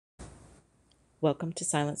Welcome to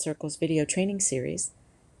Silent Circle's video training series.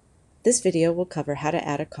 This video will cover how to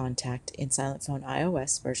add a contact in Silent Phone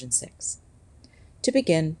iOS version 6. To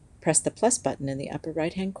begin, press the plus button in the upper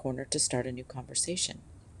right-hand corner to start a new conversation.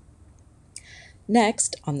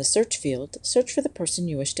 Next, on the search field, search for the person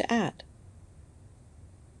you wish to add.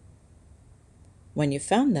 When you've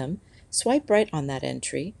found them, swipe right on that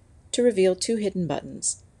entry to reveal two hidden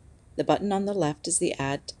buttons. The button on the left is the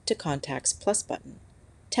Add to Contacts plus button.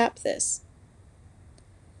 Tap this.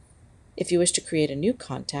 If you wish to create a new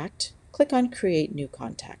contact, click on Create New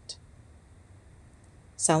Contact.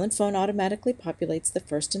 Silent Phone automatically populates the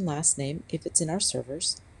first and last name if it's in our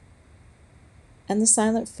servers, and the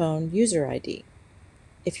Silent Phone user ID.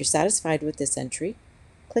 If you're satisfied with this entry,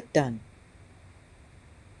 click Done.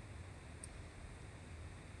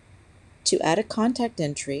 To add a contact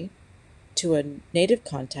entry to a native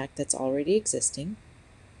contact that's already existing,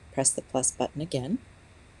 press the plus button again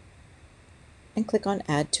and click on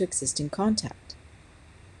Add to Existing Contact.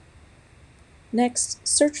 Next,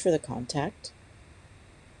 search for the contact,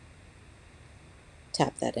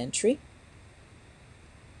 tap that entry,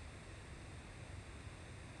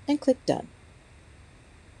 and click Done.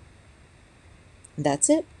 And that's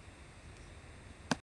it.